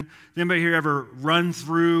Anybody here ever run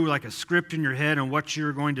through like a script in your head on what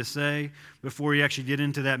you're going to say before you actually get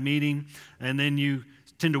into that meeting? And then you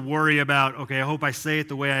tend to worry about, okay, I hope I say it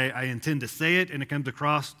the way I intend to say it, and it comes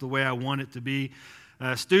across the way I want it to be.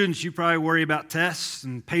 Students, you probably worry about tests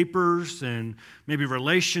and papers and maybe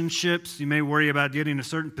relationships. You may worry about getting a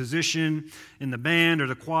certain position in the band or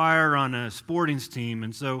the choir on a sporting team.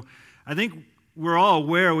 And so I think we're all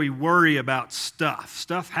aware we worry about stuff.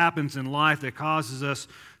 Stuff happens in life that causes us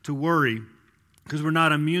to worry because we're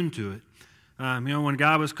not immune to it. When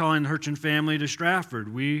God was calling the Hurchin family to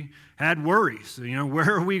Stratford, we had worries.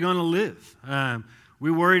 Where are we going to live? We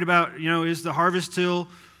worried about, is the Harvest Hill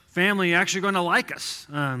family actually going to like us?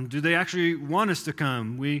 Do they actually want us to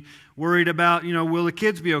come? We worried about, will the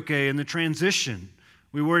kids be okay in the transition?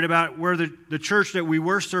 We worried about where the church that we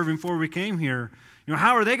were serving before we came here,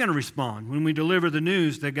 how are they going to respond when we deliver the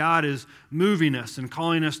news that God is moving us and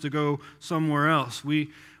calling us to go somewhere else? We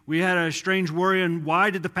had a strange worry on why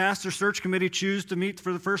did the pastor search committee choose to meet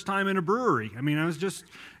for the first time in a brewery?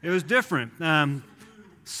 It was different.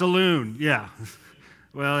 Saloon, yeah.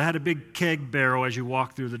 Well, it had a big keg barrel as you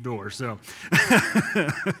walk through the door, so.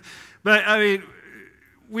 But,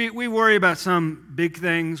 we worry about some big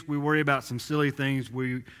things. We worry about some silly things.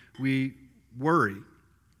 We worry.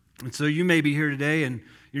 And so you may be here today and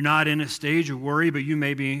you're not in a stage of worry, but you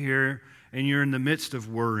may be here and you're in the midst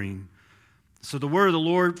of worrying. So the word of the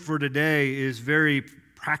Lord for today is very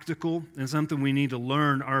practical and something we need to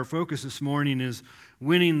learn. Our focus this morning is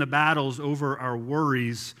winning the battles over our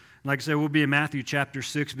worries. Like I said, we'll be in Matthew chapter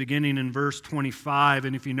 6, beginning in verse 25.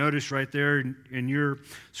 And if you notice right there in your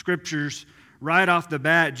scriptures, right off the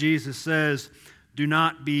bat, Jesus says, do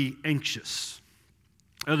not be anxious.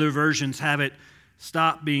 Other versions have it,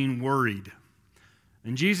 stop being worried.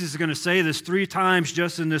 And Jesus is going to say this 3 times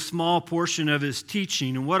just in this small portion of his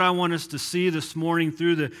teaching. And what I want us to see this morning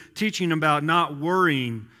through the teaching about not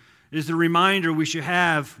worrying is the reminder we should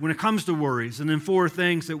have when it comes to worries, and then 4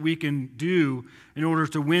 things that we can do in order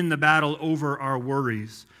to win the battle over our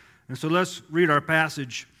worries. And so let's read our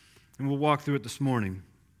passage, and we'll walk through it this morning.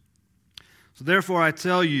 So therefore I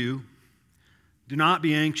tell you, do not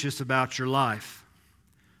be anxious about your life,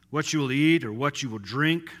 what you will eat or what you will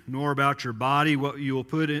drink, nor about your body, what you will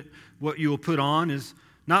put on. Is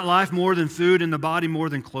not life more than food, and the body more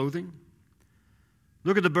than clothing?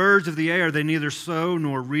 Look at the birds of the air. They neither sow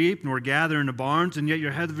nor reap nor gather into barns, and yet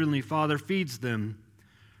your heavenly Father feeds them.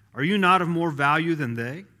 Are you not of more value than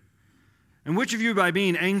they? And which of you, by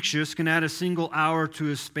being anxious, can add a single hour to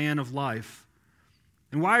his span of life?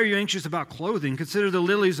 And why are you anxious about clothing? Consider the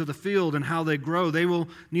lilies of the field and how they grow. They will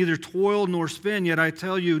neither toil nor spin, yet I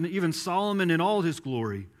tell you, even Solomon in all his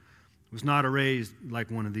glory was not arrayed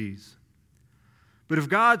like one of these. But if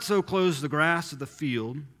God so clothes the grass of the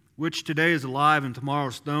field, which today is alive and tomorrow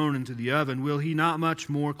is thrown into the oven, will he not much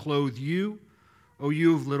more clothe you, O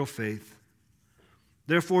you of little faith?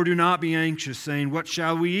 Therefore do not be anxious, saying, what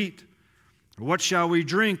shall we eat? Or what shall we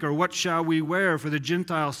drink? Or what shall we wear? For the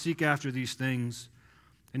Gentiles seek after these things,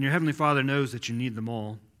 and your heavenly Father knows that you need them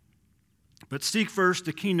all. But seek first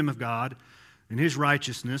the kingdom of God and his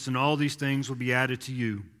righteousness, and all these things will be added to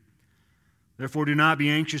you. Therefore do not be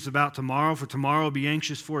anxious about tomorrow, for tomorrow will be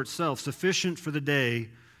anxious for itself. Sufficient for the day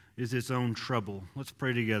is its own trouble. Let's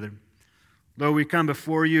pray together. Lord, we come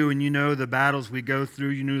before you, and you know the battles we go through.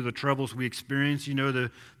 You know the troubles we experience. You know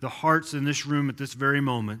the hearts in this room at this very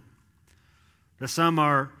moment. That some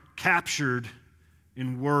are captured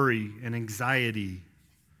in worry and anxiety.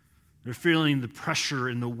 They're feeling the pressure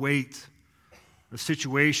and the weight of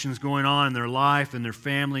situations going on in their life and their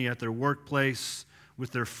family, at their workplace,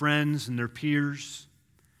 with their friends and their peers.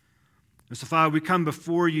 And so, Father, we come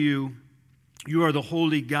before you. You are the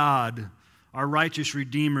holy God, our righteous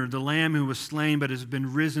Redeemer, the Lamb who was slain but has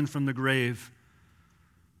been risen from the grave.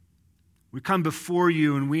 We come before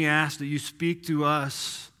you and we ask that you speak to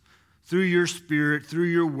us through your Spirit, through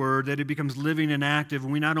your word, that it becomes living and active.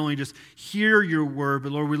 And we not only just hear your word,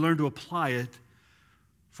 but Lord, we learn to apply it.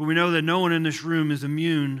 For we know that no one in this room is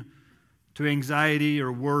immune to anxiety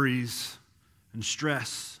or worries and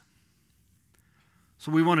stress.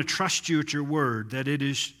 So we want to trust you at your word, that it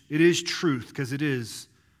is truth, because it is.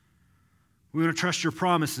 We want to trust your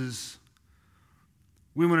promises.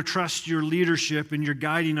 We want to trust your leadership and your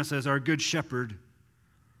guiding us as our good shepherd.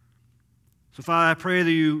 So, Father, I pray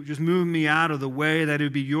that you just move me out of the way, that it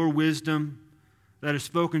would be your wisdom that is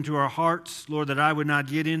spoken to our hearts. Lord, that I would not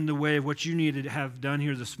get in the way of what you needed to have done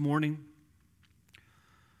here this morning.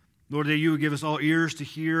 Lord, that you would give us all ears to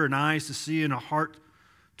hear and eyes to see and a heart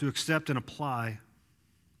to accept and apply.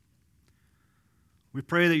 We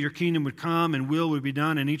pray that your kingdom would come and will would be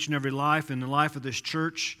done in each and every life, in the life of this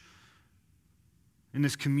church, in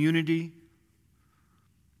this community.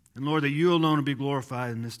 And Lord, that you alone will be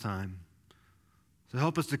glorified in this time. So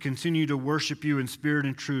help us to continue to worship you in spirit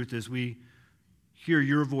and truth as we hear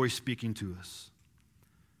your voice speaking to us.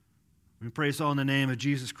 We pray this all in the name of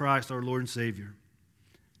Jesus Christ, our Lord and Savior.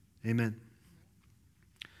 Amen.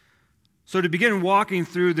 So to begin walking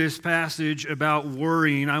through this passage about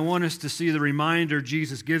worrying, I want us to see the reminder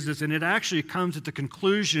Jesus gives us, and it actually comes at the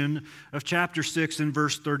conclusion of chapter 6 and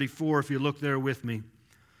verse 34, if you look there with me.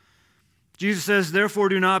 Jesus says, "Therefore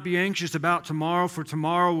do not be anxious about tomorrow, for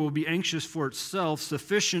tomorrow will be anxious for itself.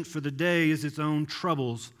 Sufficient for the day is its own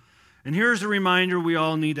troubles." And here's a reminder we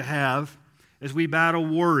all need to have as we battle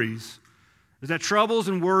worries, is that troubles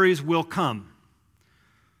and worries will come.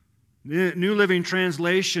 The New Living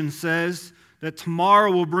Translation says that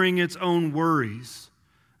tomorrow will bring its own worries.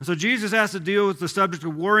 And so Jesus has to deal with the subject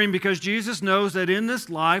of worrying because Jesus knows that in this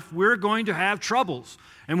life we're going to have troubles.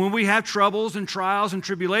 And when we have troubles and trials and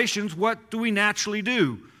tribulations, what do we naturally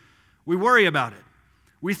do? We worry about it.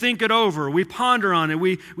 We think it over. We ponder on it.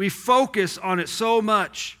 We focus on it so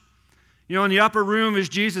much. You know, in the upper room as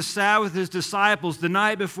Jesus sat with his disciples the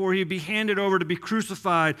night before he'd be handed over to be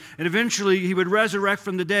crucified and eventually he would resurrect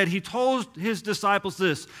from the dead, he told his disciples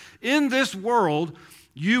this: "In this world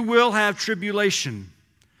you will have tribulation."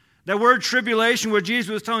 That word tribulation, what Jesus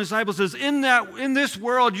was telling his disciples is, in this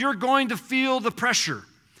world you're going to feel the pressure.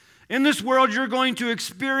 In this world you're going to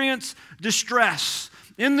experience distress.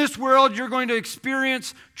 In this world you're going to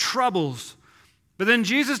experience troubles. But then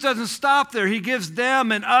Jesus doesn't stop there. He gives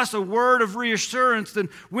them and us a word of reassurance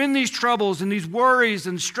that when these troubles and these worries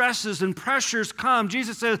and stresses and pressures come,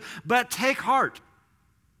 Jesus says, "But take heart,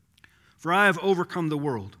 for I have overcome the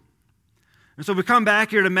world." And so we come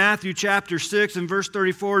back here to Matthew chapter 6 and verse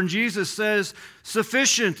 34, and Jesus says,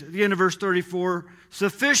 "Sufficient," at the end of verse 34,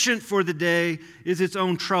 "sufficient for the day is its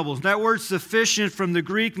own troubles." That word sufficient from the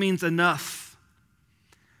Greek means enough.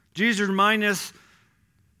 Jesus reminds us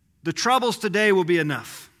the troubles today will be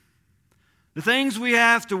enough. The things we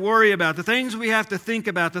have to worry about, the things we have to think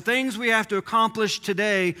about, the things we have to accomplish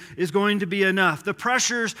today is going to be enough. The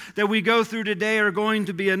pressures that we go through today are going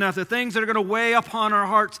to be enough. The things that are going to weigh upon our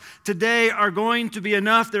hearts today are going to be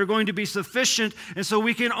enough. They're going to be sufficient, and so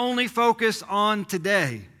we can only focus on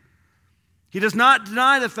today. He does not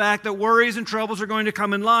deny the fact that worries and troubles are going to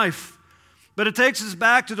come in life. But it takes us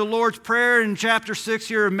back to the Lord's Prayer in chapter 6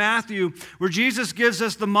 here of Matthew, where Jesus gives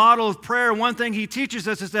us the model of prayer. One thing he teaches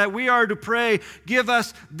us is that we are to pray, "Give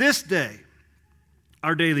us this day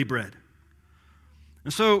our daily bread."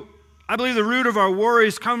 And so I believe the root of our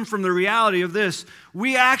worries come from the reality of this.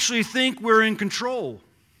 We actually think we're in control.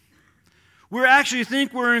 We actually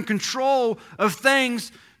think we're in control of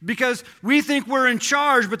things because we think we're in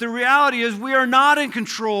charge, but the reality is we are not in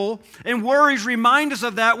control, and worries remind us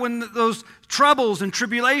of that when those troubles and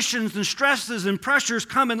tribulations and stresses and pressures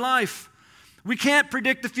come in life. We can't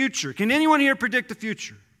predict the future. Can anyone here predict the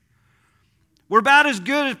future? We're about as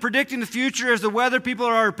good at predicting the future as the weather people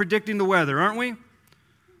are predicting the weather, aren't we?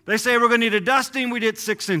 They say we're going to need a dusting, we get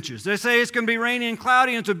 6 inches. They say it's going to be rainy and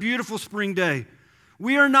cloudy, and it's a beautiful spring day.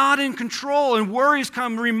 We are not in control, and worries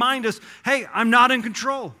come and remind us, hey, I'm not in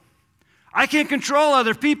control. I can't control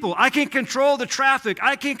other people. I can't control the traffic.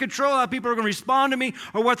 I can't control how people are going to respond to me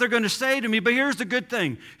or what they're going to say to me. But here's the good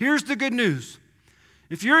thing. Here's the good news.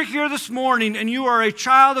 If you're here this morning and you are a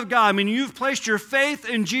child of God, I mean, you've placed your faith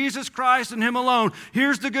in Jesus Christ and Him alone,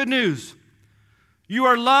 here's the good news. You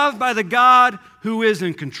are loved by the God who is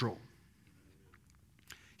in control.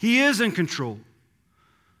 He is in control.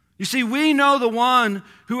 You see, we know the one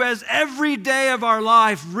who has every day of our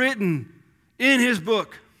life written in His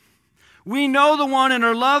book. We know the one and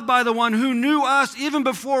are loved by the one who knew us even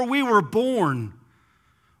before we were born.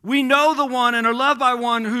 We know the one and are loved by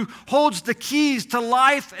one who holds the keys to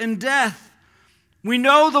life and death. We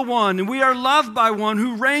know the one and we are loved by one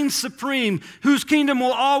who reigns supreme, whose kingdom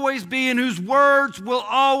will always be and whose words will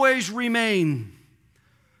always remain.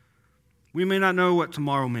 We may not know what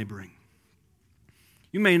tomorrow may bring.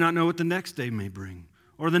 You may not know what the next day may bring,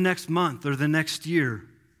 or the next month, or the next year.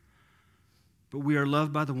 But we are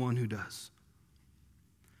loved by the one who does.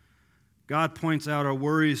 God points out our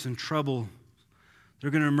worries and trouble. They're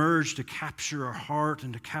going to emerge to capture our heart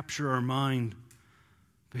and to capture our mind.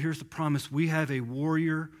 But here's the promise. We have a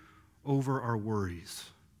warrior over our worries.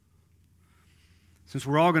 Since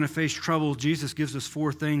we're all going to face trouble, Jesus gives us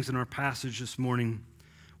 4 things in our passage this morning.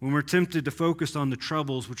 When we're tempted to focus on the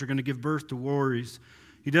troubles, which are going to give birth to worries,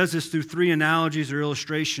 he does this through 3 analogies or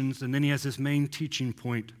illustrations, and then he has this main teaching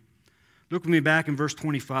point. Look with me back in verse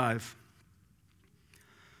 25.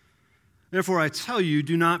 Therefore, I tell you,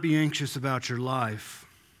 do not be anxious about your life,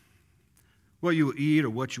 what you will eat or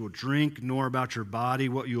what you will drink, nor about your body,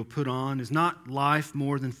 what you will put on. Is not life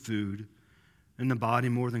more than food, and the body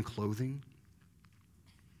more than clothing?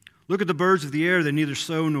 Look at the birds of the air. They neither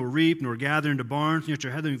sow nor reap nor gather into barns, and yet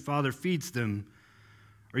your heavenly Father feeds them.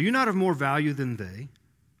 Are you not of more value than they?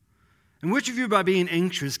 And which of you, by being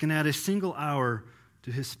anxious, can add a single hour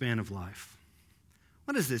to his span of life?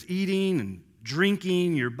 What is this? Eating and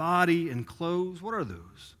drinking, your body and clothes? What are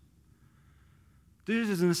those? These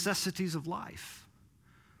are the necessities of life.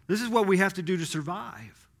 This is what we have to do to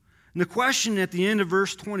survive. And the question at the end of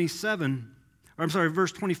verse 25,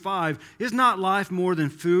 is not life more than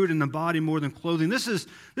food and the body more than clothing? This is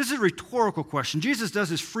a rhetorical question. Jesus does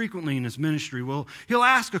this frequently in his ministry. Well, he'll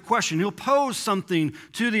ask a question. He'll pose something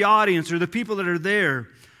to the audience or the people that are there.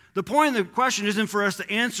 The point of the question isn't for us to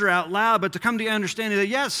answer out loud, but to come to the understanding that,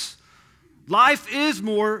 yes, life is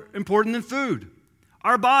more important than food.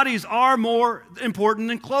 Our bodies are more important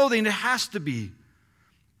than clothing. It has to be.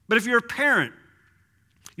 But if you're a parent,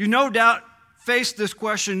 you no doubt faced this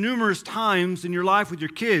question numerous times in your life with your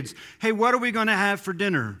kids. Hey, what are we going to have for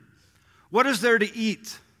dinner? What is there to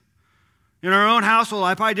eat? In our own household,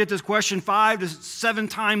 I probably get this question 5 to 7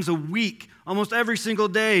 times a week, almost every single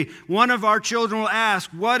day. One of our children will ask,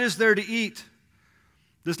 what is there to eat?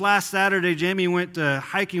 This last Saturday, Jamie went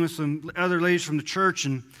hiking with some other ladies from the church,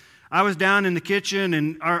 and I was down in the kitchen,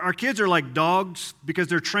 and our kids are like dogs because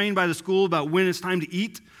they're trained by the school about when it's time to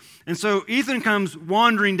eat. And so Ethan comes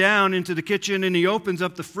wandering down into the kitchen, and he opens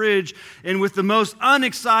up the fridge, and with the most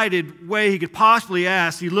unexcited way he could possibly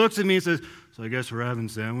ask, he looks at me and says, so I guess we're having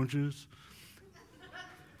sandwiches?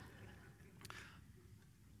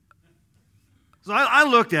 So I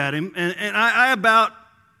looked at him, and I about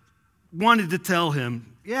wanted to tell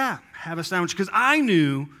him, yeah, have a sandwich, because I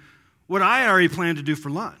knew what I already planned to do for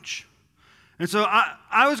lunch. And so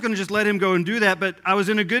I was going to just let him go and do that, but I was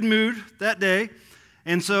in a good mood that day.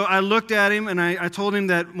 And so I looked at him, and I told him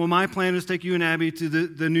that, well, my plan is to take you and Abby to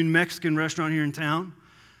the new Mexican restaurant here in town.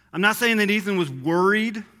 I'm not saying that Ethan was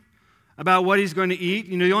worried about what he's going to eat.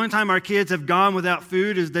 You know, the only time our kids have gone without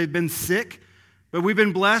food is they've been sick. But we've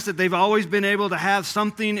been blessed that they've always been able to have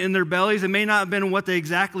something in their bellies. It may not have been what they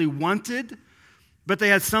exactly wanted, but they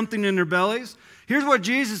had something in their bellies. Here's what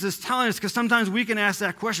Jesus is telling us, because sometimes we can ask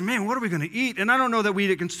that question, man, what are we going to eat? And I don't know that we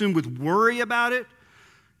get consumed with worry about it,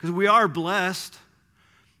 because we are blessed.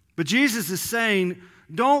 But Jesus is saying,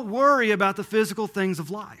 don't worry about the physical things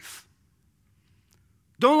of life.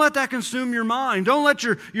 Don't let that consume your mind. Don't let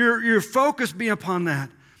your focus be upon that.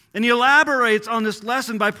 And he elaborates on this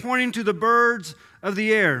lesson by pointing to the birds of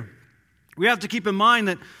the air. We have to keep in mind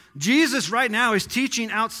that Jesus right now is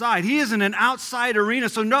teaching outside. He is in an outside arena,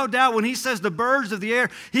 so no doubt when he says the birds of the air,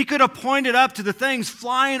 he could have pointed up to the things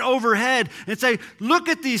flying overhead and say, look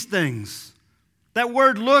at these things. That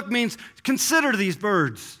word look means consider these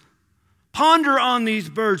birds. Ponder on these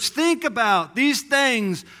birds. Think about these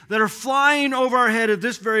things that are flying over our head at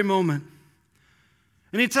this very moment.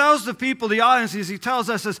 And he tells the people, the audiences, he tells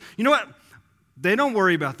us this, you know what? They don't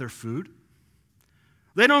worry about their food.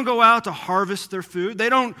 They don't go out to harvest their food. They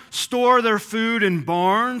don't store their food in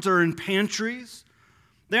barns or in pantries.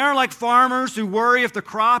 They aren't like farmers who worry if the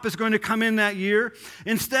crop is going to come in that year.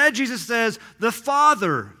 Instead, Jesus says, the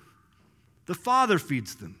Father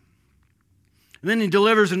feeds them. And then he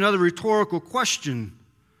delivers another rhetorical question.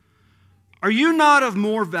 Are you not of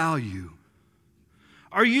more value?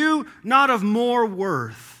 Are you not of more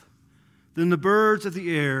worth than the birds of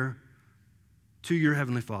the air to your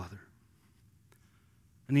heavenly Father?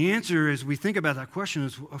 And the answer, as we think about that question,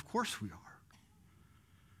 is of course we are.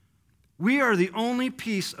 We are the only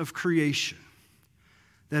piece of creation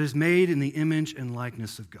that is made in the image and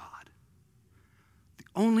likeness of God. The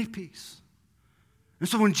only piece. And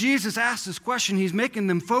so when Jesus asks this question, he's making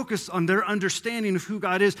them focus on their understanding of who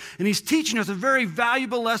God is, and he's teaching us a very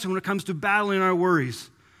valuable lesson when it comes to battling our worries.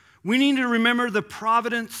 We need to remember the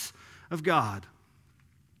providence of God.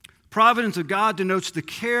 Providence of God denotes the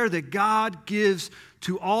care that God gives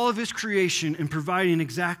to all of his creation in providing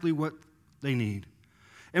exactly what they need.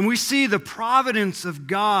 And we see the providence of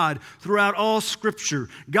God throughout all Scripture.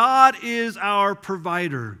 God is our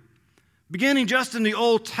provider. Beginning just in the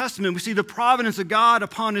Old Testament, we see the providence of God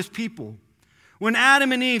upon his people. When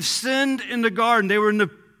Adam and Eve sinned in the garden, they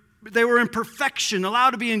were in perfection,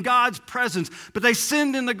 allowed to be in God's presence, but they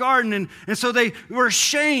sinned in the garden, and so they were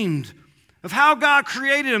ashamed of how God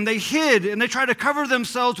created them. They hid, and they tried to cover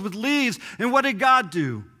themselves with leaves, and what did God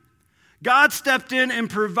do? God stepped in and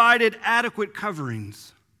provided adequate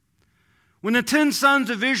coverings. When the 10 sons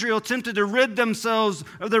of Israel attempted to rid themselves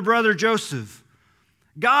of their brother Joseph,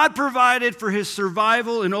 God provided for his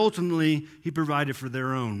survival, and ultimately, he provided for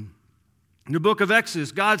their own. In the book of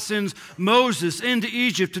Exodus, God sends Moses into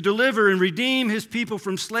Egypt to deliver and redeem his people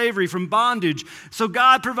from slavery, from bondage. So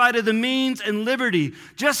God provided the means and liberty,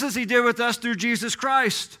 just as he did with us through Jesus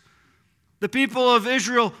Christ. The people of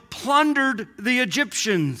Israel plundered the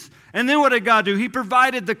Egyptians. And then what did God do? He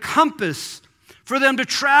provided the compass for them to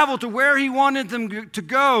travel to where he wanted them to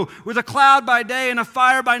go with a cloud by day and a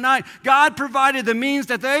fire by night. God provided the means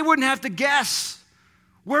that they wouldn't have to guess.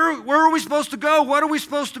 Where are we supposed to go? What are we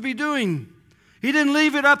supposed to be doing? He didn't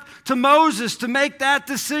leave it up to Moses to make that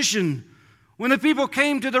decision. When the people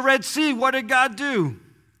came to the Red Sea, what did God do?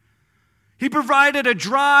 He provided a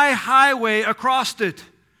dry highway across it.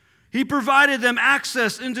 He provided them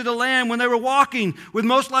access into the land when they were walking with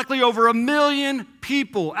most likely over 1 million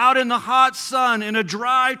people out in the hot sun in a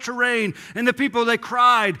dry terrain. And the people, they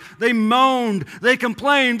cried, they moaned, they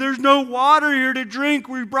complained, there's no water here to drink.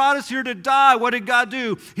 We brought us here to die. What did God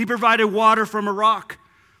do? He provided water from a rock.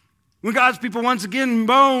 When God's people once again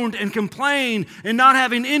moaned and complained and not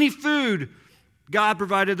having any food, God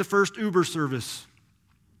provided the first Uber service.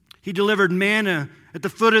 He delivered manna at the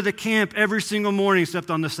foot of the camp every single morning except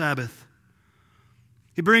on the Sabbath.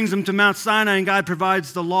 He brings them to Mount Sinai, and God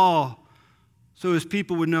provides the law so his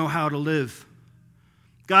people would know how to live.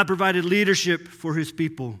 God provided leadership for his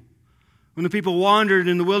people. When the people wandered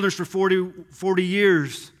in the wilderness for 40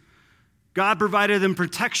 years, God provided them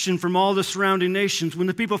protection from all the surrounding nations. When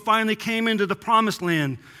the people finally came into the promised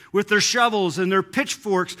land with their shovels and their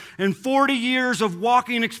pitchforks and 40 years of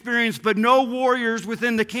walking experience, but no warriors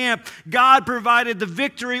within the camp, God provided the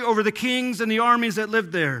victory over the kings and the armies that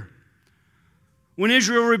lived there. When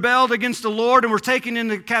Israel rebelled against the Lord and were taken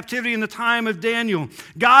into captivity in the time of Daniel,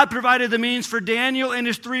 God provided the means for Daniel and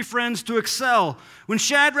his 3 friends to excel. When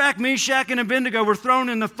Shadrach, Meshach, and Abednego were thrown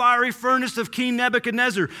in the fiery furnace of King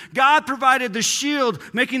Nebuchadnezzar, God provided the shield,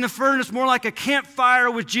 making the furnace more like a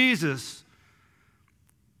campfire with Jesus.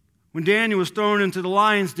 When Daniel was thrown into the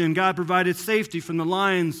lion's den, God provided safety from the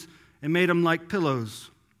lions and made them like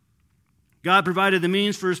pillows. God provided the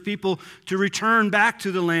means for his people to return back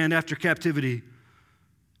to the land after captivity.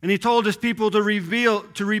 And he told his people to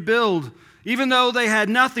rebuild, even though they had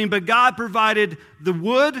nothing, but God provided the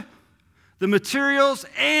wood, the materials,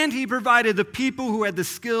 and he provided the people who had the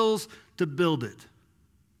skills to build it.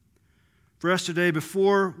 For us today,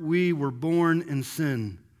 before we were born in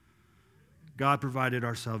sin, God provided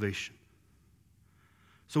our salvation.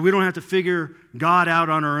 So we don't have to figure God out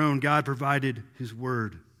on our own. God provided his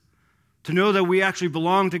word. To know that we actually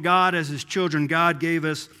belong to God as his children, God gave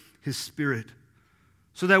us his Spirit.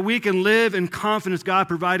 So that we can live in confidence, God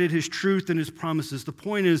provided his truth and his promises. The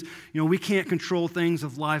point is, we can't control things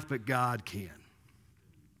of life, but God can.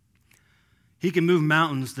 He can move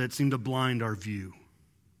mountains that seem to blind our view.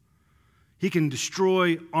 He can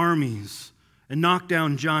destroy armies and knock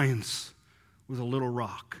down giants with a little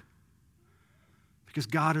rock. Because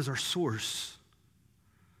God is our source.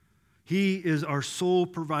 He is our sole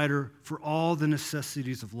provider for all the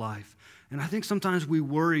necessities of life. And I think sometimes we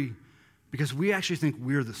worry because we actually think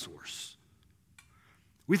we're the source.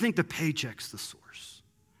 We think the paycheck's the source.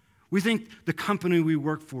 We think the company we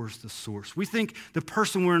work for is the source. We think the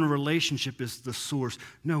person we're in a relationship is the source.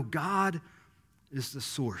 No, God is the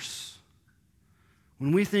source.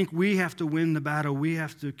 When we think we have to win the battle, we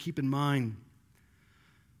have to keep in mind,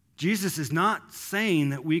 Jesus is not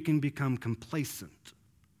saying that we can become complacent.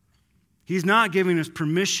 He's not giving us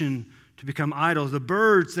permission to become idols. The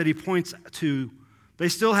birds that he points to, they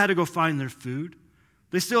still had to go find their food.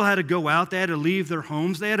 They still had to go out. They had to leave their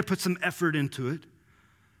homes. They had to put some effort into it.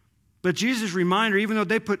 But Jesus' reminder, even though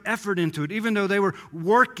they put effort into it, even though they were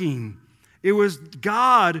working, it was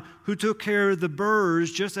God who took care of the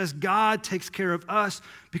birds, just as God takes care of us,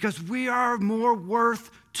 because we are more worth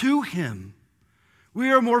to him.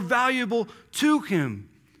 We are more valuable to him.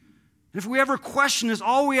 If we ever question this,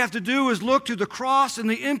 all we have to do is look to the cross and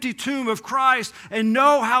the empty tomb of Christ and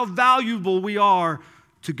know how valuable we are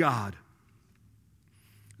to God.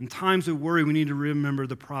 In times of worry, we need to remember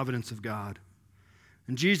the providence of God.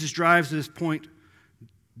 And Jesus drives this point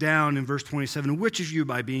down in verse 27. Which of you,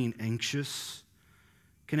 by being anxious,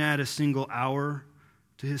 can add a single hour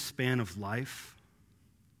to his span of life?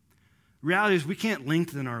 The reality is we can't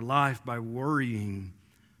lengthen our life by worrying.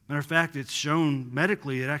 Matter of fact, it's shown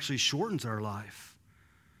medically it actually shortens our life.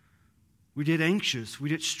 We get anxious, we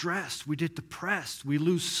get stressed, we get depressed, we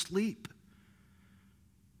lose sleep.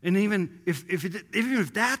 And even if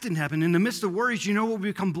that didn't happen, in the midst of worries, you know what we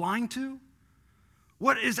become blind to?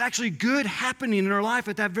 What is actually good happening in our life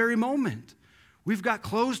at that very moment? We've got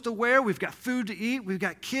clothes to wear. We've got food to eat. We've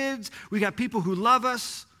got kids. We've got people who love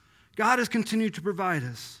us. God has continued to provide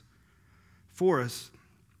us for us.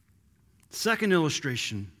 Second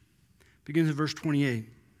illustration begins in verse 28.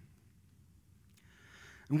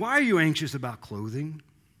 And why are you anxious about clothing?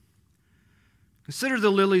 Consider the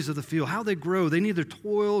lilies of the field, how they grow. They neither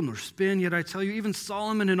toil nor spin, yet I tell you, even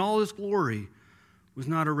Solomon in all his glory was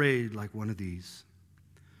not arrayed like one of these.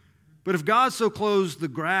 But if God so clothes the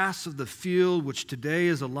grass of the field, which today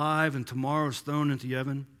is alive and tomorrow is thrown into the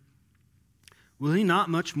oven, will he not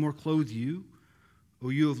much more clothe you, O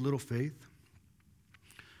you of little faith?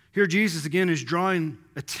 Here Jesus again is drawing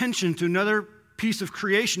attention to another piece of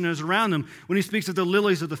creation that is around him when he speaks of the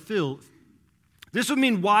lilies of the field. This would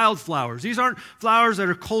mean wildflowers. These aren't flowers that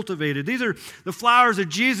are cultivated. These are the flowers that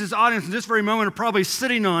Jesus' audience in this very moment are probably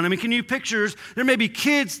sitting on. I mean, can you picture, there may be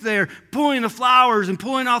kids there pulling the flowers and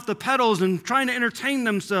pulling off the petals and trying to entertain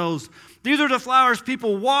themselves. These are the flowers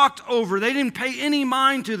people walked over. They didn't pay any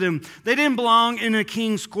mind to them. They didn't belong in a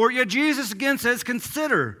king's court. Yet Jesus again says,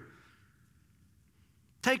 consider.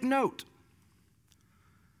 Take note.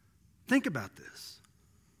 Think about this.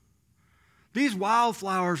 These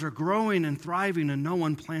wildflowers are growing and thriving, and no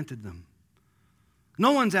one planted them.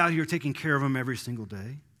 No one's out here taking care of them every single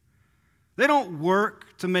day. They don't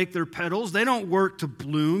work to make their petals. They don't work to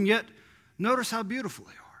bloom, yet notice how beautiful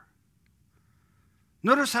they are.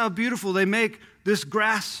 Notice how beautiful they make this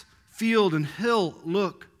grass field and hill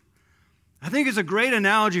look. I think it's a great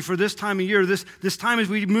analogy for this time of year, this time as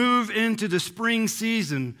we move into the spring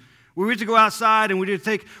season. We get to go outside and we get to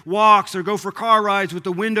take walks or go for car rides with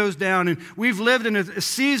the windows down. And we've lived in a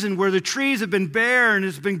season where the trees have been bare and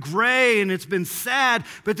it's been gray and it's been sad.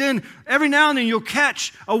 But then every now and then you'll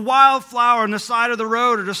catch a wildflower on the side of the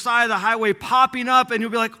road or the side of the highway popping up and you'll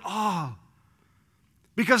be like, oh.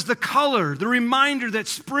 Because the color, the reminder that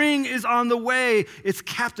spring is on the way, it's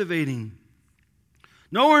captivating.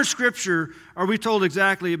 Nowhere in Scripture are we told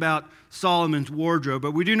exactly about Solomon's wardrobe,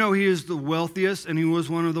 but we do know he is the wealthiest and he was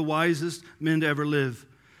one of the wisest men to ever live.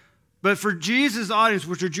 But for Jesus' audience,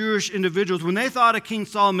 which are Jewish individuals, when they thought of King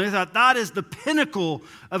Solomon, they thought that is the pinnacle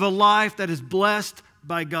of a life that is blessed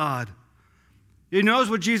by God. He knows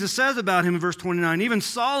what Jesus says about him in verse 29. Even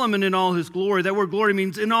Solomon in all his glory, that word glory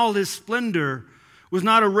means in all his splendor, was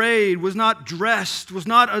not arrayed, was not dressed, was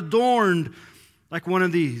not adorned like one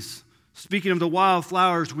of these. Speaking of the wild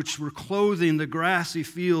flowers which were clothing the grassy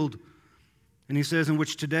field, and he says, in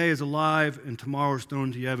which today is alive and tomorrow is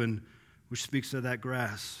thrown to the oven, which speaks of that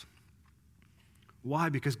grass. Why?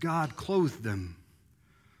 Because God clothed them.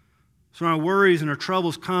 So when our worries and our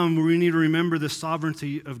troubles come, we need to remember the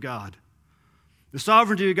sovereignty of God. The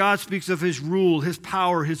sovereignty of God speaks of his rule, his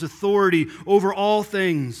power, his authority over all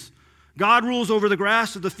things. God rules over the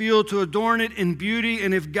grass of the field to adorn it in beauty,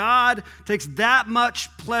 and if God takes that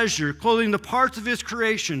much pleasure clothing the parts of his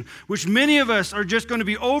creation, which many of us are just going to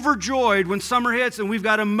be overjoyed when summer hits and we've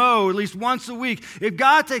got to mow at least once a week, if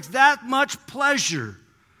God takes that much pleasure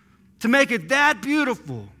to make it that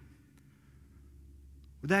beautiful,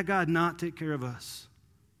 would that God not take care of us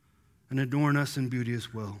and adorn us in beauty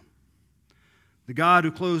as well? The God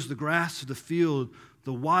who clothes the grass of the field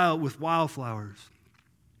with wildflowers.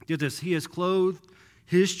 Get this, he has clothed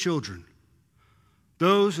his children.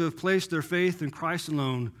 Those who have placed their faith in Christ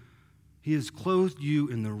alone, he has clothed you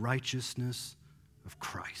in the righteousness of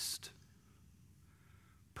Christ.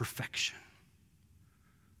 Perfection.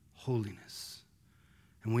 Holiness.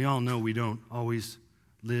 And we all know we don't always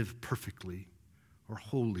live perfectly or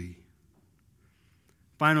holy.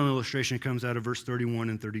 Final illustration comes out of verse 31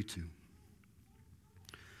 and 32.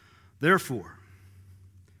 Therefore,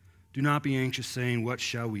 do not be anxious, saying, what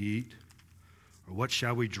shall we eat? Or what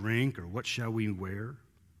shall we drink? Or what shall we wear?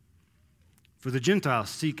 For the Gentiles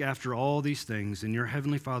seek after all these things, and your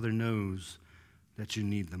heavenly Father knows that you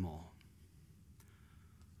need them all.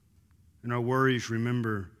 In our worries,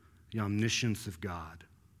 remember the omniscience of God.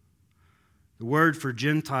 The word for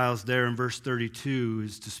Gentiles there in verse 32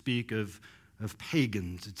 is to speak of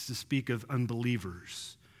pagans. It's to speak of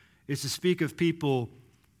unbelievers. It's to speak of people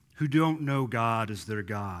who don't know God as their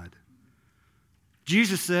God.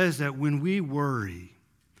 Jesus says that when we worry,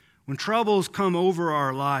 when troubles come over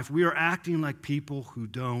our life, we are acting like people who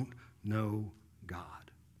don't know God.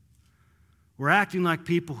 We're acting like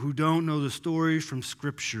people who don't know the stories from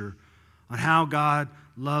Scripture on how God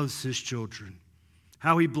loves his children,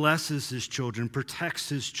 how he blesses his children, protects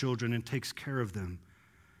his children, and takes care of them.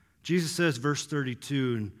 Jesus says, verse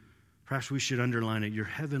 32, and perhaps we should underline it, your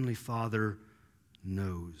heavenly Father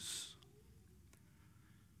knows.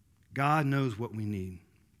 God knows what we need.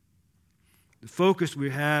 The focus we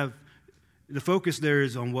have The focus there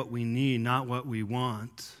is on what we need, not what we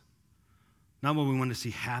want, not what we want to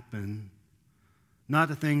see happen, not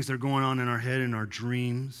the things that are going on in our head and our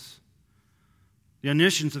dreams. The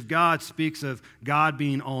omniscience of God speaks of God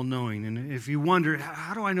being all-knowing. And if you wonder,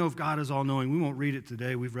 how do I know if God is all-knowing? We won't read it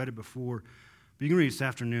today. We've read it before. But you can read it this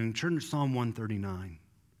afternoon. Turn to Psalm 139.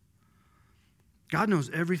 God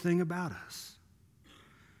knows everything about us.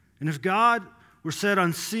 And if God were set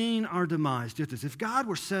on seeing our demise, get this, if God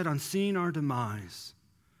were set on seeing our demise,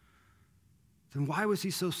 then why was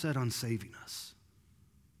he so set on saving us?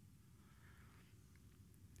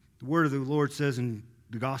 The word of the Lord says in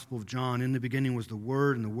the Gospel of John, in the beginning was the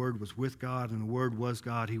Word, and the Word was with God, and the Word was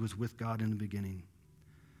God. He was with God in the beginning.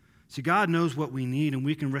 See, God knows what we need, and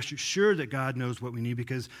we can rest assured that God knows what we need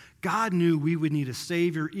because God knew we would need a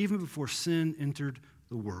Savior even before sin entered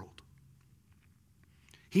the world.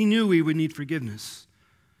 He knew we would need forgiveness.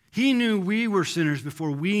 He knew we were sinners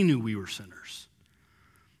before we knew we were sinners.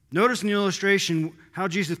 Notice in the illustration how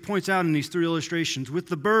Jesus points out in these three illustrations. With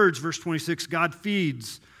the birds, verse 26, God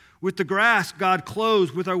feeds. With the grass, God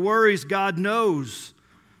clothes. With our worries, God knows.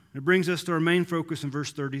 It brings us to our main focus in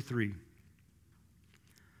verse 33.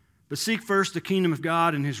 But seek first the kingdom of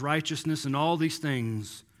God and his righteousness, and all these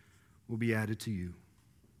things will be added to you.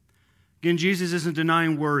 Again, Jesus isn't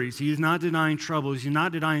denying worries. He is not denying troubles. He's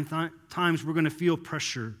not denying times we're going to feel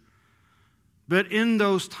pressure. But in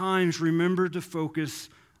those times, remember to focus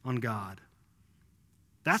on God.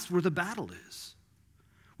 That's where the battle is.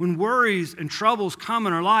 When worries and troubles come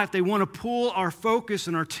in our life, they want to pull our focus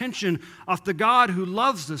and our attention off the God who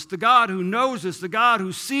loves us, the God who knows us, the God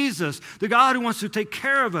who sees us, the God who wants to take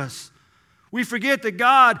care of us. We forget that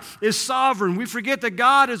God is sovereign. We forget that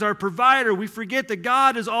God is our provider. We forget that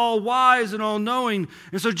God is all wise and all knowing.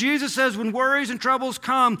 And so Jesus says, when worries and troubles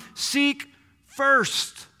come, seek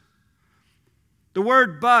first. The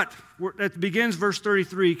word but that begins verse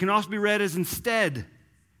 33 can also be read as instead.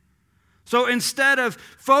 So instead of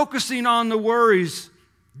focusing on the worries,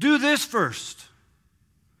 do this first.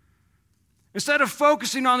 Instead of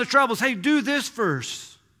focusing on the troubles, hey, do this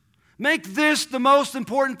first. Make this the most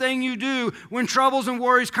important thing you do when troubles and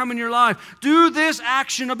worries come in your life. Do this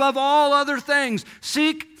action above all other things.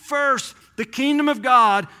 Seek first the kingdom of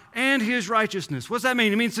God and his righteousness. What's that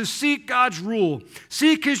mean? It means to seek God's rule,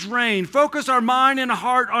 seek his reign, focus our mind and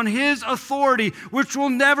heart on his authority, which will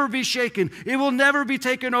never be shaken. It will never be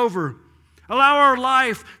taken over. Allow our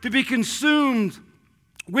life to be consumed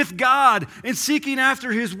with God and seeking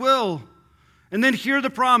after his will. And then hear the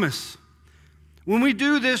promise. When we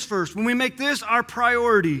do this first, when we make this our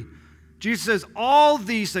priority, Jesus says, all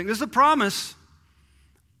these things, this is a promise,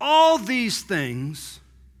 all these things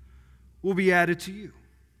will be added to you.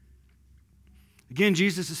 Again,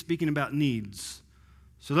 Jesus is speaking about needs.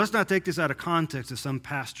 So let's not take this out of context as some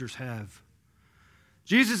pastors have.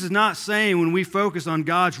 Jesus is not saying when we focus on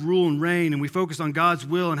God's rule and reign and we focus on God's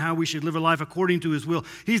will and how we should live a life according to his will,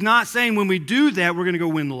 he's not saying when we do that, we're going to go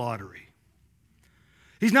win the lottery.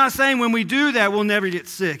 He's not saying when we do that, we'll never get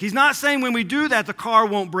sick. He's not saying when we do that, the car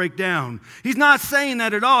won't break down. He's not saying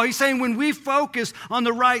that at all. He's saying when we focus on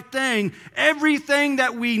the right thing, everything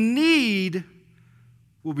that we need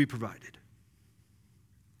will be provided.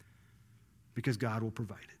 Because God will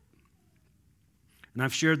provide it. And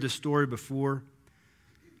I've shared this story before.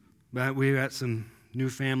 But we've got some new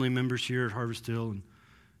family members here at Harvest Hill, and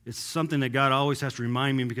it's something that God always has to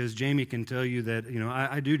remind me because Jamie can tell you that,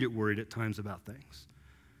 I do get worried at times about things.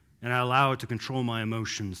 And I allow it to control my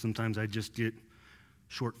emotions. Sometimes I just get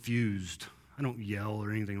short-fused. I don't yell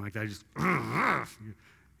or anything like that. I just, I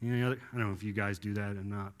don't know if you guys do that or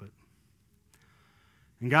not, but.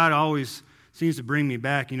 And God always seems to bring me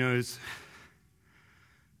back. It's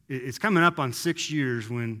coming up on 6 years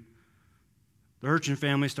when the Hurchin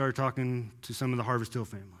family started talking to some of the Harvest Hill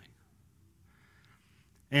family.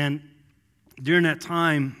 And during that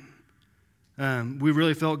time, we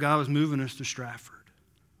really felt God was moving us to Stratford.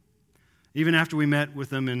 Even after we met with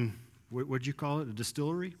them in, what'd you call it, a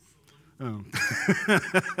distillery? Oh.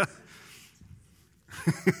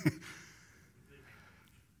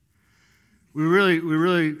 We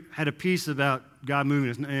really had a peace about God moving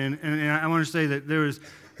us. And I want to say that there was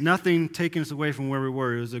nothing taking us away from where we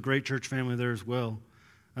were. It was a great church family there as well.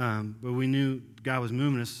 But we knew God was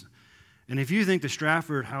moving us. And if you think the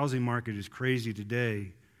Stratford housing market is crazy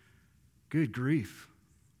today, good grief.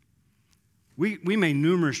 We made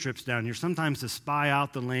numerous trips down here, sometimes to spy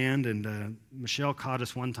out the land, and Michelle caught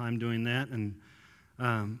us one time doing that. And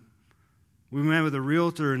we met with a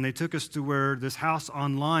realtor, and they took us to where this house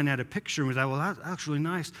online had a picture, and we thought, well, that's really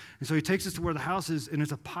nice. And so he takes us to where the house is, and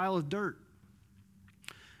it's a pile of dirt.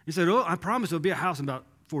 He said, I promise there'll be a house in about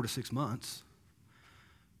 4 to 6 months.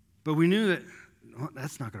 But we knew that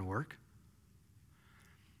that's not going to work.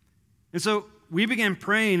 And so we began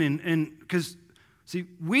praying, and because, see,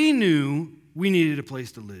 we knew we needed a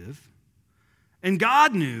place to live, and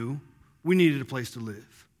God knew we needed a place to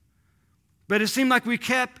live. But it seemed like we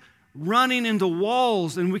kept running into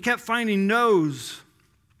walls, and we kept finding no's.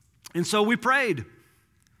 And so we prayed.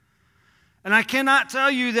 And I cannot tell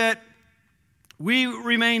you that we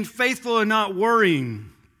remained faithful and not worrying.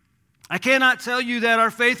 I cannot tell you that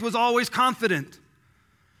our faith was always confident.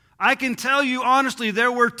 I can tell you honestly,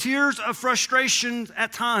 there were tears of frustration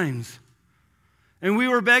at times. And we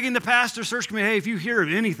were begging the pastor, search committee, hey, if you hear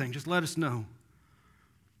of anything, just let us know.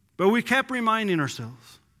 But we kept reminding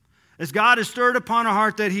ourselves, as God has stirred upon our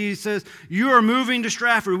heart that he says, you are moving to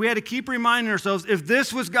Stratford. We had to keep reminding ourselves, if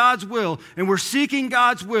this was God's will, and we're seeking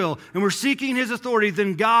God's will, and we're seeking his authority,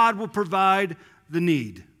 then God will provide the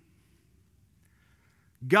need.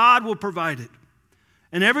 God will provide it.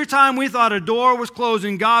 And every time we thought a door was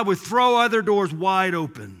closing, God would throw other doors wide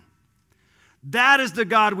open. That is the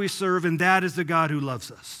God we serve, and that is the God who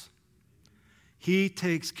loves us. He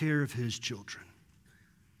takes care of his children.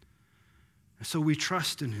 And so we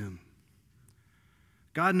trust in him.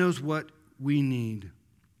 God knows what we need.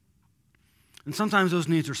 And sometimes those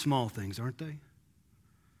needs are small things, aren't they?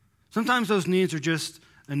 Sometimes those needs are just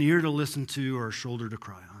an ear to listen to or a shoulder to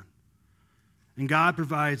cry on. And God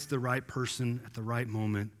provides the right person at the right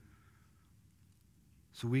moment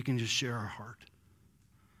so we can just share our heart.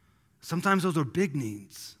 Sometimes those are big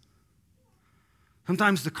needs.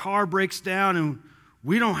 Sometimes the car breaks down and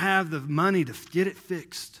we don't have the money to get it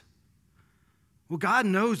fixed. Well, God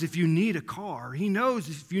knows if you need a car. He knows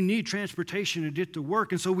if you need transportation to get to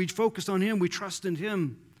work. And so we focus on him. We trust in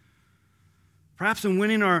him. Perhaps in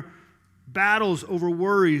winning our battles over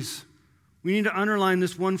worries, we need to underline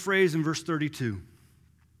this one phrase in verse 32.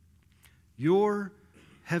 Your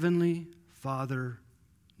heavenly Father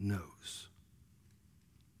knows.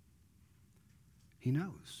 He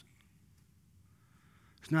knows.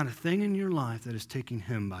 There's not a thing in your life that is taking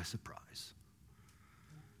him by surprise.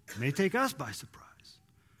 It may take us by surprise,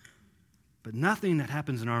 but nothing that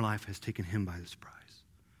happens in our life has taken him by surprise.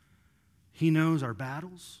 He knows our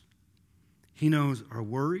battles. He knows our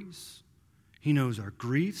worries. He knows our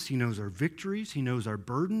griefs. He knows our victories. He knows our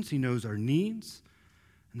burdens. He knows our needs.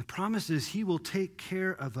 And the promise is he will take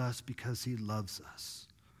care of us because he loves us.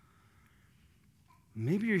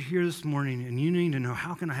 Maybe you're here this morning and you need to know,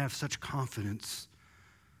 how can I have such confidence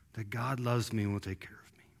that God loves me and will take care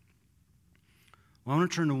of me? Well, I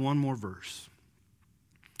want to turn to one more verse.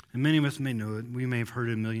 And many of us may know it. We may have heard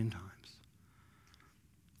it a million times.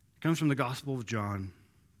 It comes from the Gospel of John.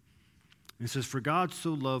 It says, for God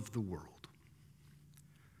so loved the world.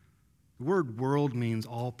 The word world means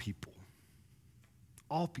all people.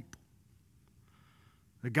 All people.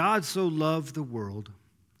 That God so loved the world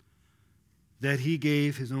that he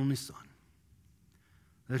gave his only Son,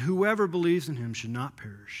 that whoever believes in him should not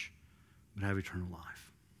perish, but have eternal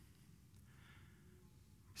life.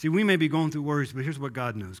 See, we may be going through worries, but here's what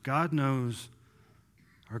God knows. God knows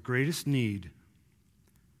our greatest need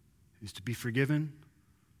is to be forgiven,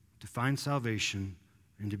 to find salvation,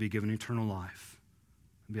 and to be given eternal life,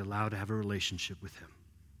 and be allowed to have a relationship with him.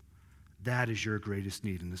 That is your greatest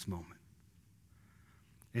need in this moment.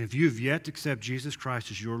 And if you have yet to accept Jesus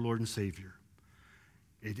Christ as your Lord and Savior,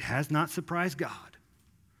 it has not surprised God,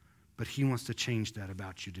 but he wants to change that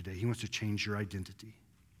about you today. He wants to change your identity.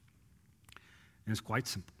 And it's quite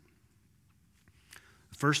simple.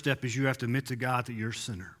 The first step is you have to admit to God that you're a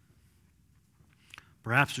sinner.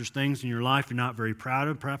 Perhaps there's things in your life you're not very proud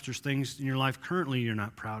of. Perhaps there's things in your life currently you're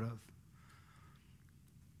not proud of.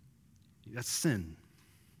 That's sin.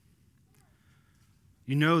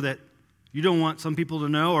 You know that you don't want some people to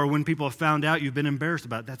know, or when people have found out, you've been embarrassed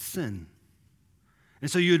about it. That's sin. And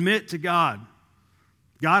so you admit to God,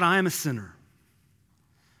 God, I am a sinner.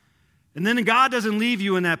 And then God doesn't leave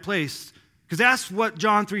you in that place, because that's what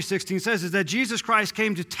John 3:16 says, is that Jesus Christ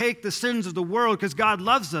came to take the sins of the world because God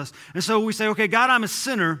loves us. And so we say, okay, God, I'm a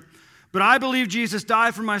sinner, but I believe Jesus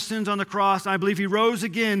died for my sins on the cross. I believe he rose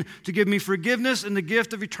again to give me forgiveness and the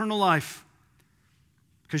gift of eternal life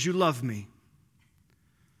because you love me.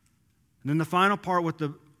 And then the final part,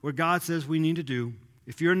 what God says we need to do,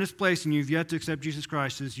 if you're in this place and you've yet to accept Jesus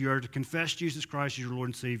Christ, is you are to confess Jesus Christ as your Lord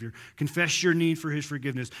and Savior. Confess your need for his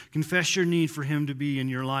forgiveness. Confess your need for him to be in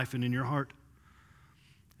your life and in your heart.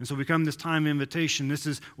 And so we come this time of invitation. This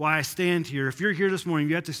is why I stand here. If you're here this morning,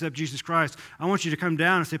 you have to accept Jesus Christ, I want you to come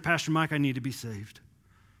down and say, Pastor Mike, I need to be saved.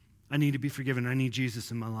 I need to be forgiven. I need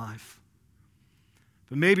Jesus in my life.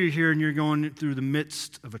 But maybe you're here and you're going through the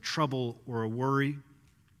midst of a trouble or a worry.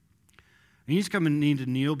 And you just come and need to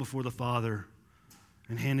kneel before the Father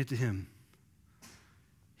and hand it to him.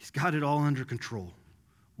 He's got it all under control.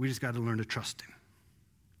 We just got to learn to trust him.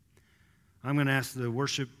 I'm going to ask the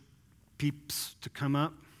worship peeps to come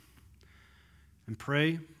up and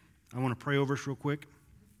pray. I want to pray over us real quick.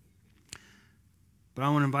 But I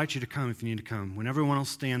want to invite you to come if you need to come. When everyone else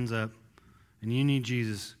stands up and you need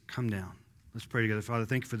Jesus, come down. Let's pray together. Father,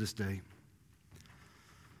 thank you for this day.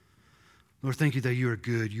 Lord, thank you that you are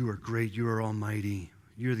good, you are great, you are almighty.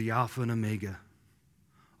 You're the Alpha and Omega.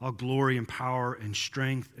 All glory and power and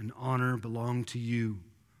strength and honor belong to you.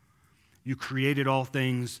 You created all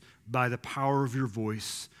things by the power of your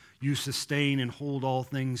voice. You sustain and hold all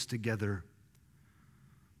things together.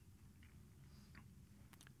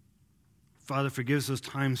 Father, forgive us those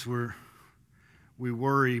times where we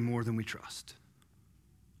worry more than we trust.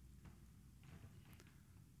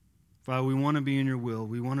 Father, we want to be in your will.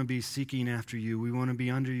 We want to be seeking after you. We want to be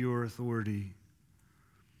under your authority.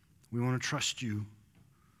 We want to trust you.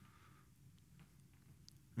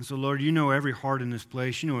 And so, Lord, you know every heart in this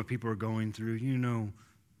place. You know what people are going through. You know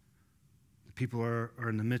the people are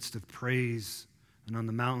in the midst of praise and on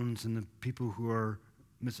the mountains, and the people who are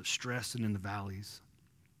in the midst of stress and in the valleys.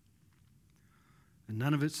 And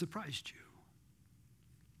none of it surprised you.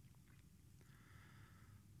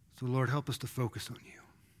 So, Lord, help us to focus on you.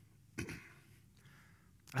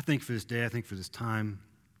 I thank you for this day. I thank you for this time.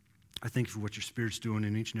 I thank you for what your Spirit's doing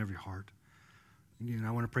in each and every heart. And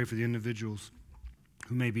I want to pray for the individuals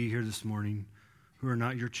who may be here this morning who are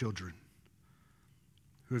not your children,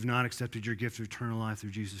 who have not accepted your gift of eternal life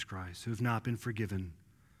through Jesus Christ, who have not been forgiven.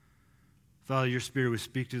 Father, your Spirit would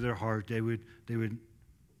speak to their heart. They would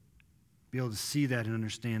be able to see that and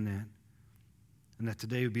understand that, and that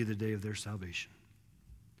today would be the day of their salvation.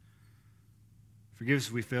 Forgive us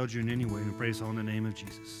if we failed you in any way. We pray this all in the name of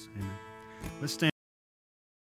Jesus. Amen. Let's stand.